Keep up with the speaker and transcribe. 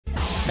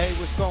Hey,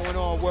 what's going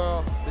on,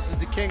 world? This is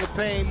the King of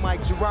Pain,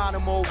 Mike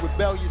Geronimo,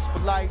 Rebellious for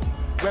Life,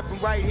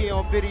 repping right here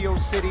on Video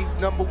City,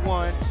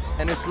 #1,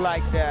 and it's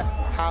like that.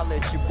 Holla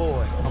at your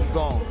boy. I'm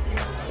gone.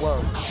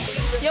 Word.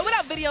 Yo, what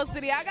up, Video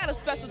City? I got a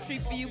special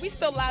treat for you. We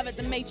still live at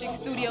the Matrix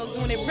Studios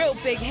doing it real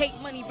big, Hate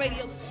Money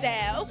Radio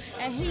style.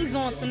 And he's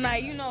on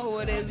tonight. You know who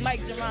it is,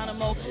 Mike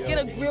Geronimo. Get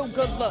a real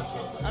good look.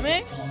 I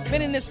mean,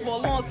 been in this for a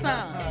long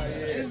time.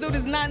 This dude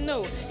is not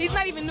new. He's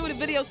not even new to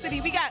Video City.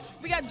 We got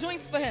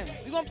joints for him.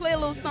 We're gonna play a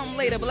little something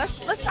later, but let's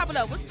chop it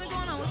up. What's been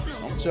going on? What's new?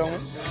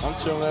 I'm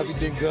chilling.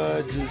 Everything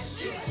good.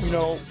 Just, you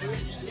know,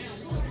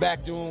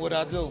 back doing what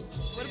I do.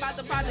 What about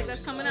the project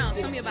that's coming out?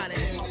 Tell me about it.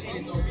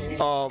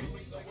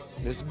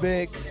 It's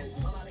big.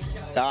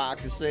 I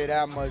can say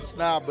that much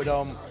now, but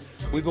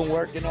we've been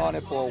working on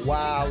it for a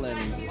while, and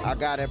I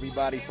got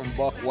everybody from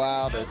Buck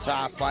Wild to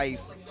Ty Fife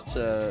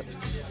to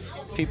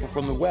people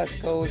from the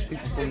West Coast,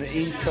 people from the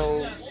East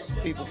Coast,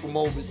 people from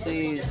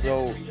overseas.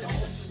 So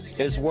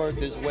it's worth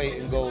its weight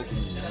in gold.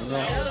 You know?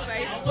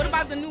 Right. What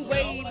about the new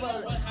wave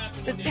of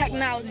the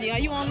technology? Are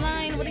you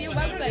online? What are your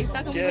websites?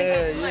 How can we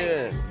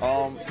make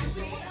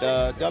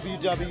that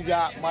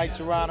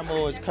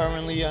www.MikeGeronimo is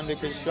currently under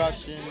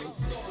construction,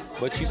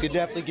 but you could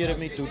definitely get at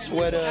me through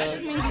Twitter. That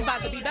just means it's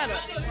about to be better.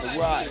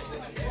 Right.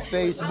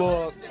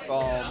 Facebook,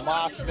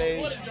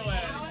 MySpace,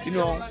 you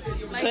know, Mike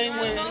same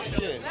way. Geronimo?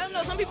 Yeah. Let them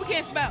know, some people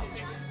can't spell.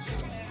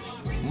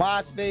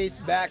 MySpace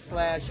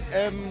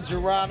 /M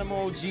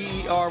Geronimo,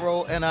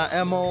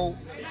 Geronimo.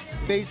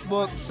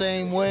 Facebook,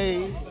 same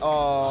way.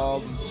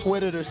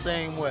 Twitter, the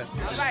same way.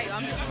 All right,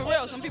 I'm just for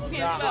real. Some people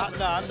can't spell.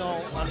 I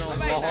know.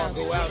 My heart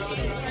go out to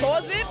them.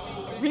 Pause it,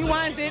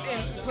 rewind it,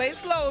 and play it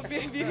slow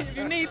if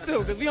you need to,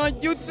 because we on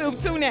YouTube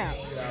too now.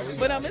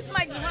 But it's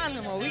Mike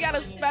Geronimo. We got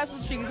a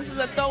special treat. This is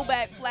a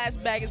throwback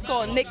flashback. It's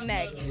called Knick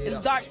Knack. It's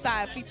Dark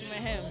Side featuring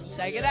him.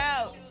 Check it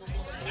out.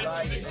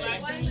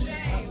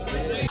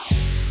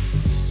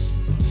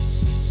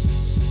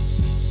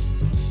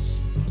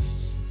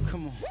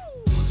 Come on.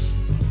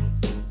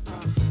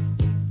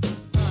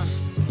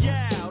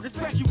 Yeah, the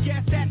special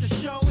guest at the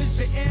show is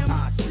the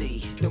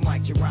MIC, the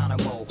Mike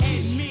Geronimo,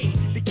 and me,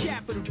 the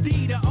capital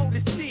D, the O,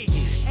 the C,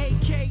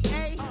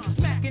 AKA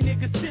smack a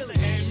nigga silly,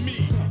 and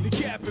me, the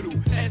capital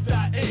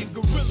SIN,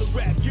 gorilla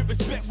rap, give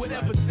respect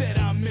whatever said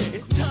I meant.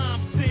 It's time,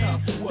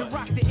 sin, to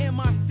rock the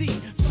MIC,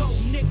 so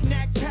knick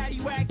knack, patty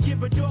whack,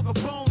 give a dog a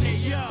bone, hey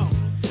yo,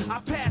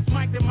 I pass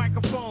Mike the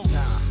microphone.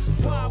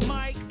 Why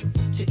Mike?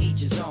 To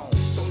each his own.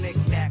 So knick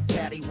knack,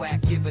 patty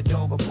whack, give a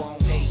dog a bone.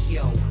 Hey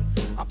yo,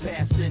 I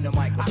pass in the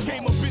microphone. I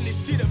came up in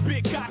this shit a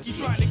bit cocky,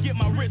 trying to get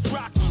my wrist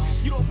rocky.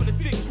 Get off of the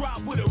sick drop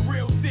with a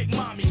real sick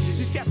mommy.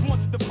 These cats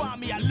want to defy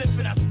me, I lift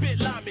and I spit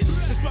limes.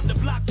 Disrupt the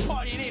block's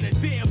party, it ain't a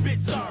damn bit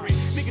sorry.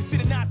 Niggas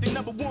sitting out there,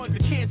 #1's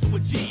the cancel a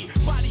G.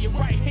 Body your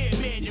right hand,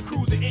 man, your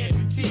crew's an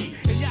amputee.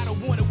 And y'all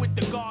don't want it with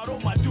the guard, all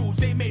my dudes,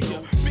 they major.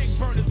 Big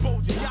burners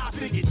bulging, y'all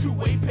thinking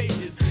 2-way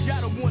pages.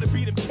 Y'all don't wanna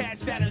be them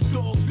cats that us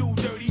dogs do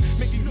dirty.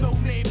 Make these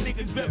no-name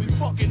niggas very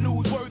fucking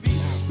newsworthy.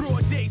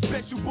 Broad day,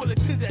 special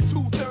bulletins at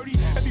 2:30.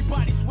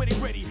 Everybody sweaty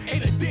ready,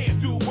 ain't a damn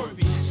dude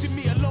worthy. See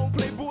me alone,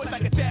 playboy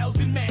like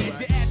 1,000 man.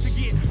 Your ass should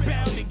get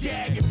bound and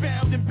gagged and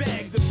found in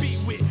bags of beat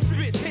with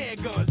fists,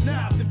 handguns,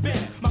 knives and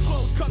bats. My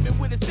clothes coming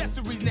with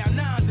accessories now,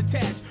 nines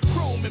attached.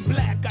 Chrome and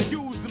black, I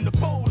use them to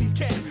fold these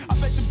cats. I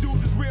bet them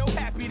dudes is real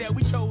happy that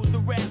we chose to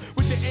rap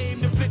with the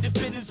aim to flip this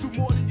business to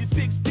more than your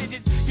 6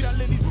 digits. Get all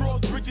in these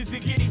broad bridges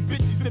and get these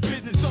bitches to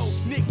business. So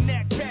knick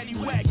knack, patty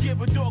whack,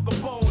 give a dog a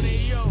bone. Hey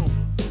yo,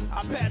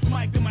 I pass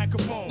Mike the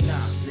microphone.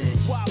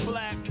 Why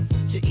black?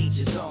 To each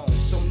his own.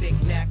 So knick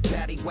knack,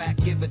 patty whack,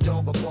 give a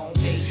dog a bone.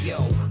 Hey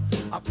yo,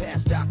 I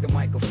pass Doc the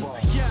microphone.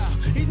 Yeah,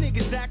 these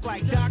niggas act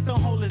like Doc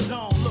don't hold his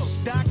own. Look,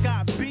 Doc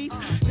got beef,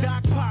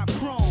 Doc pop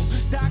chrome.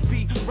 Doc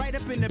be right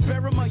up in the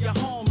bedroom of your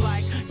home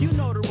like, you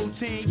know the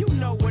routine, you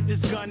know what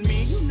this gun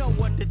mean, you know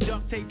what the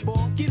duct tape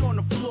for. Get on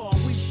the floor,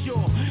 we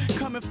sure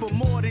coming for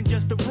more than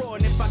just a roar.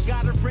 And if I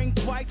gotta ring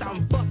twice,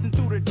 I'm busting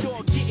through the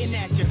door, getting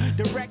at you.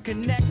 Direct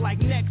connect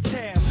like next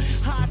tab.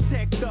 High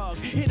tech thug,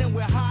 hitting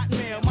with hot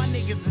mail. My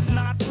niggas is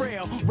not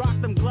frail. Rock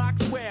them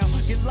Glocks well.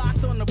 Get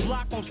locked on the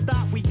block, won't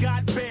stop. We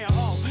got bail.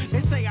 Oh,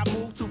 they say I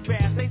move too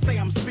fast. They say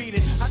I'm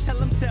speeding. I tell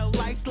them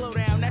light slow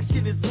down. That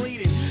shit is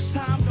leading.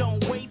 Time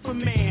don't wait for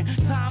man.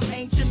 Time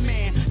ain't your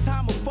man.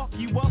 Time will fuck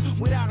you up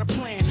without a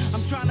plan.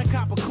 I'm trying to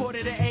cop a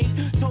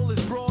 7:45. Told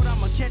his broad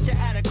I'ma catch her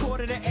at a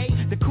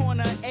 7:45. The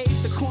corner 8,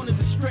 the corners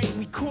are straight.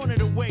 We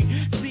cornered away.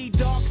 See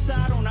dark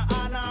side on the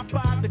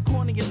I-95, the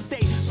corner your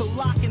state. So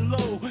lock and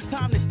low,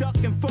 time to duck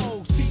and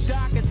fold. See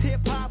Doc is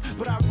hip hop,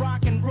 but I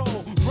rock and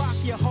roll. Rock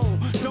your hoe,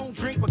 don't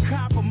drink but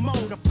cop a mo,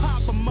 the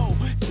pop a mo.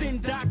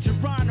 Send Doc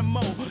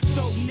Geronimo.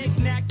 So knick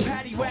knack,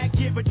 patty whack,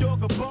 give a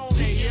dog a bone.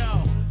 Hey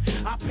yo,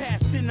 I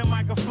pass in the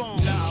microphone.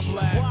 Nah,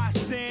 black. Why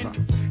send?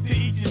 To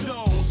each his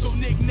own. So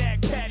knick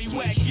knack, patty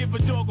whack, give a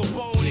dog a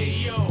bone. Hey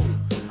yo,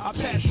 I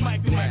pass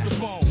Mike the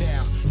microphone.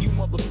 Now you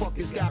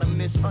motherfuckers got him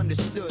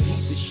misunderstood.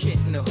 He's the shit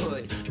in the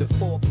hood, the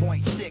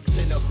 4.6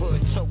 in the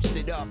hood,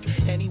 toasted up.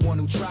 Anyone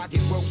who try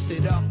get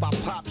roasted up, I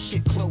pop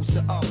shit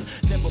closer up.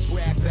 Never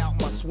brag about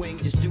my swing,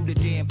 just do the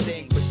damn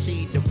thing.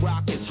 Proceed to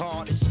rock as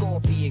hard as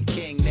Scorpion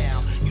King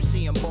now. You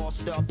see him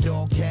bossed up,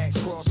 dog tags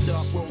crossed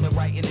up, rolling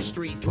right in the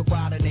street,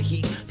 providing the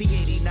heat.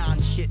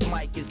 P89 shit,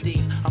 mic is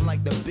deep. I'm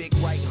like the big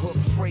right hook,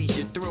 phrase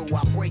you through.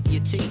 I break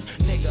your teeth,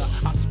 nigga.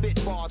 I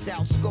spit bars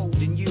out,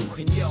 scolding you.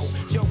 And yo,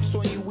 jokes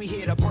on you, we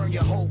here to burn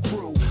your whole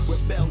crew.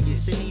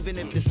 Rebellious, and even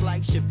if this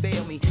life should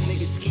fail me,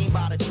 niggas scheme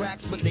by the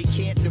tracks, but they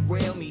can't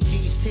derail me.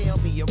 G's tell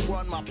me and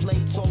run my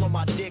plates, all of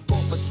my dick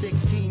off of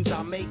 16s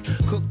I make.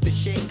 Cook the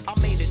shake, I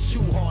made it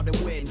too hard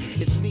to win.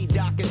 It's me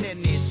docking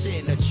in this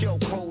sin, a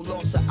chokehold,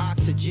 loss of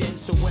oxygen.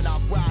 So when I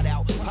ride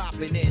out,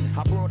 popping in,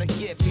 I brought a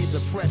gift, here's a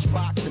fresh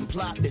box and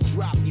plot to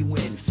drop you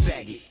in,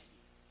 faggot.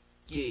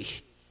 Yeah.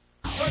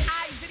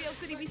 Alright, Video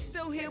City, we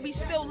still here, we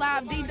still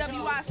live,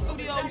 DWI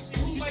Studios.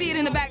 You see it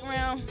in the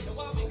background.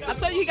 I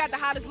told you he got the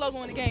hottest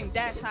logo in the game,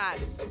 that's hot.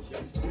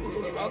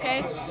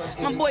 Okay?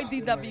 My boy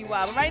DWI.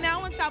 But right now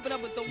I want to chop it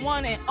up with the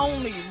one and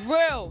only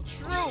real,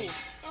 true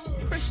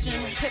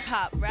Christian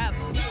hip-hop rapper.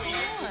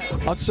 What's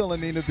going on? I'm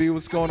chilling, Nina B.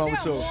 What's going on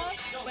with you?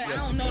 But I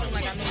don't know them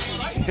like I know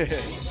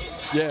them.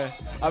 Yeah.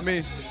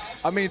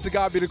 I mean, to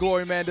God be the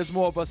glory, man. There's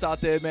more of us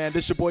out there, man.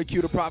 This your boy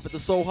Q the Prophet, the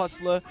Soul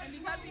Hustler.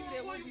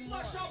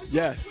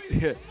 Yes,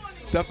 yeah,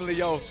 definitely,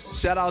 yo.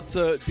 Shout out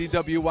to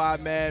DWI,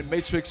 man.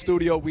 Matrix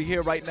Studio. We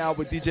here right now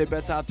with DJ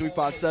Bedtime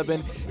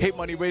 357, Hate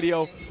Money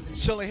Radio.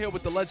 Chilling here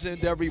with the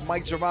legendary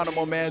Mike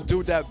Geronimo, man.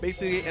 Dude that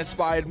basically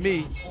inspired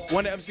me.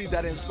 One of the MCs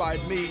that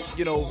inspired me,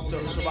 you know, to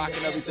rock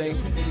and everything.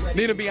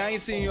 Nina B, I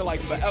ain't seen you like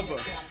forever.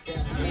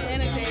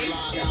 In a day.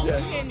 Yeah.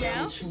 Here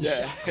now.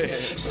 Yeah. You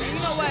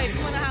know what? If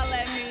you want to holler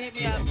at me, hit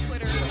me up,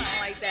 Twitter or something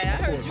like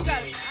that. I heard you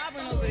got an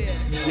album over there.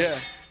 Yeah.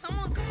 Come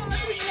on, let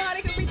people know how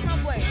they can reach my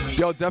boy.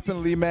 Yo,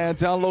 definitely, man.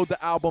 Download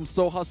the album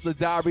Soul Hustler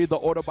Diary, the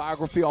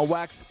autobiography on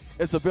wax.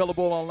 It's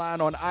available online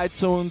on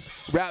iTunes,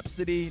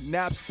 Rhapsody,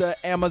 Napster,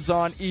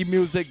 Amazon,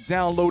 eMusic.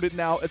 Download it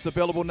now. It's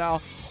available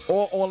now.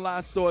 All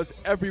online stores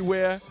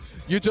everywhere.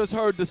 You just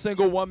heard the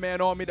single One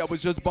Man Army that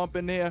was just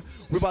bumping here.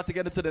 We're about to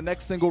get into the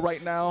next single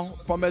right now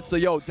from it. So,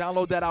 yo,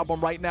 download that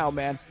album right now,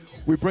 man.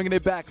 We're bringing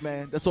it back,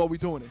 man. That's all we're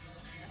doing.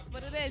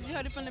 But it is, you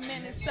heard it from the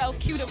man himself,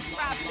 Q the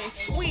Prophet.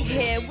 We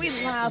here, we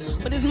live,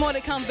 but there's more to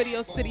come,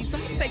 Video City. So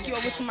I'm gonna take you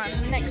over to my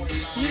next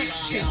treat.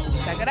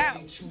 Check it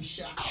out.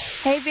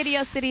 Hey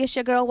Video City, it's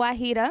your girl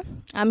Wahida.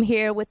 I'm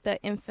here with the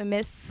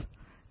infamous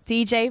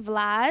DJ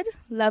Vlad.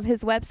 Love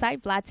his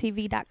website,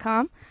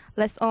 vladtv.com.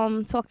 Let's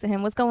talk to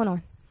him. What's going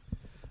on?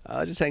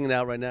 Just hanging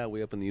out right now.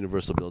 We're up in the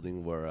Universal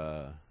building where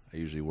I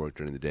usually work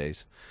during the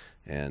days,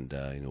 and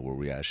you know, where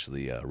we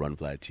actually run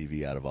Vlad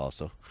TV out of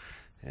also.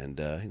 And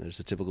you know, it's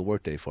a typical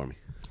work day for me.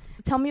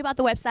 Tell me about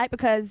the website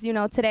because, you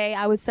know, today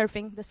I was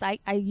surfing the site.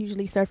 I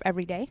usually surf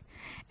every day.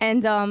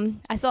 And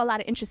I saw a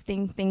lot of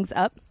interesting things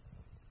up.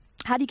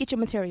 How do you get your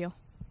material?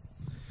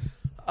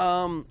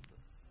 The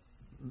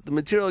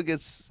material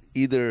gets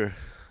either,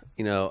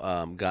 you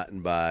know, gotten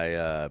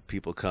by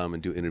people come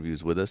and do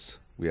interviews with us.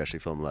 We actually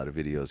film a lot of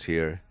videos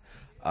here.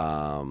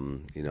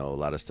 You know, a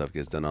lot of stuff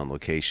gets done on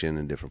location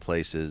in different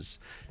places.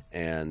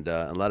 And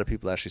a lot of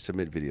people actually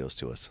submit videos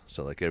to us.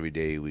 So like every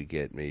day we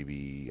get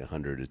maybe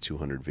 100 to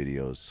 200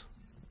 videos,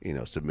 you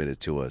know,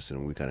 submitted to us,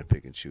 and we kind of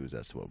pick and choose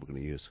as to what we're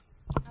going to use.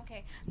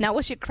 Okay. Now,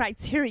 what's your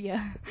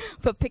criteria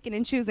for picking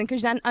and choosing?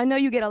 Because I know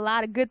you get a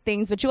lot of good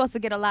things, but you also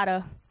get a lot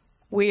of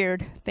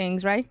weird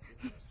things, right?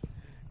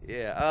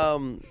 Yeah.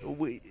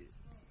 We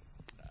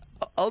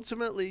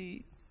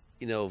ultimately,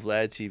 you know,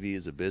 Vlad TV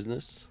is a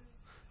business,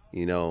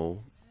 you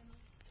know,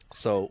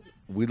 so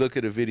we look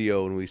at a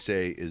video and we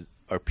say,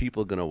 are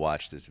people going to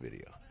watch this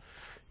video?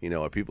 You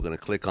know, are people going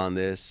to click on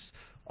this?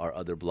 Are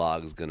other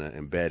blogs going to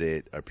embed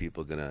it? Are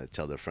people going to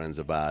tell their friends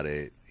about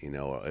it? You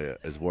know,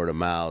 is word of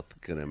mouth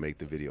going to make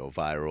the video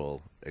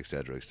viral, et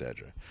cetera, et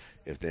cetera?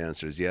 If the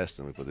answer is yes,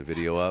 then we put the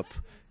video up.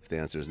 If the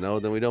answer is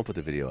no, then we don't put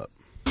the video up.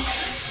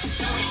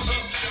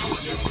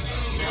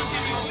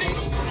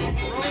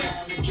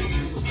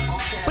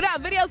 What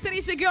up, Video City?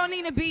 It's your girl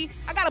Nina B.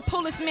 I gotta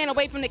pull this man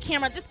away from the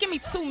camera. Just give me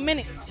 2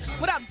 minutes.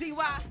 What up, DY?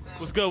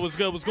 What's good? What's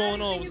good? What's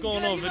going on? What's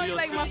going on, Video City?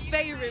 City? Like my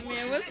favorite,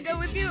 man. What's good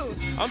with you?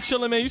 I'm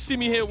chilling, man. You see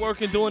me here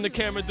working, doing the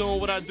camera, doing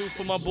what I do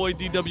for my boy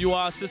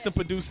DWI, assistant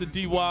producer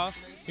DY.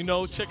 You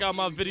know, check out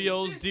my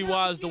videos.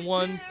 DY is the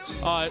one.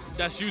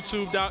 That's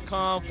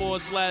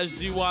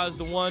youtube.com/DY is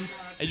the one.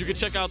 And you can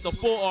check out the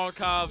full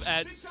archive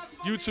at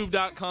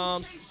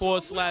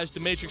youtube.com/The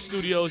Matrix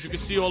Studios. You can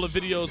see all the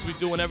videos we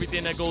do and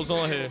everything that goes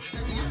on here.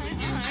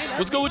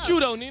 What's good with you,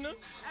 though, Nina?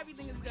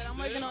 Everything is good. I'm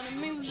working on the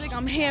music.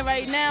 I'm here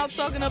right now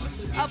talking up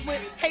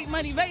with Hate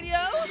Money Radio.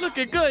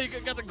 Looking good.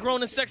 You got the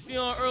grown and sexy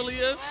on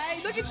earlier.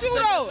 Hey, look at you,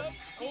 though.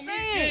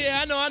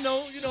 Yeah, I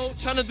know. You know,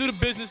 trying to do the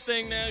business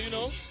thing now, you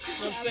know.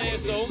 You know what I'm saying?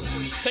 So,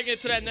 taking it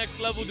to that next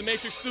level. The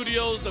Matrix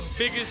Studios, the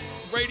biggest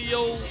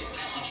radio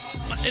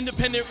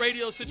independent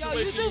radio Yo,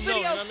 situation. you do know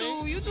videos what I too.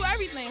 mean? You do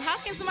everything. How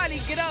can somebody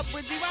get up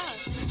with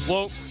D-Wise?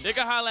 Well, they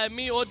can holler at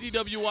me or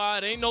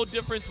DWI. There ain't no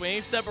difference. We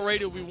ain't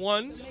separated. We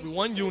one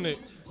unit.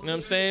 You know what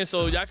I'm saying?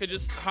 So y'all could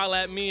just holler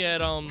at me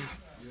at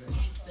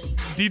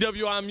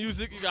DWI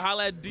Music. You can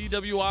holler at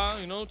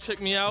DWI. You know, check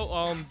me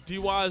out.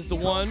 DY is the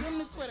one.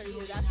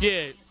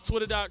 Yeah,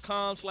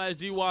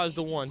 Twitter.com/DY is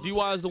the one.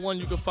 DY is the one.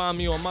 You can find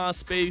me on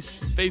MySpace,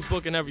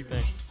 Facebook, and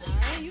everything.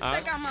 You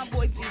check out my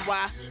boy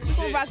D-Y. We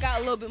gonna rock out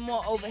a little bit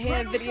more over here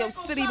in Video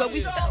City, but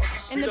we still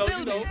in the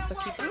building. So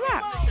keep it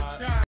locked.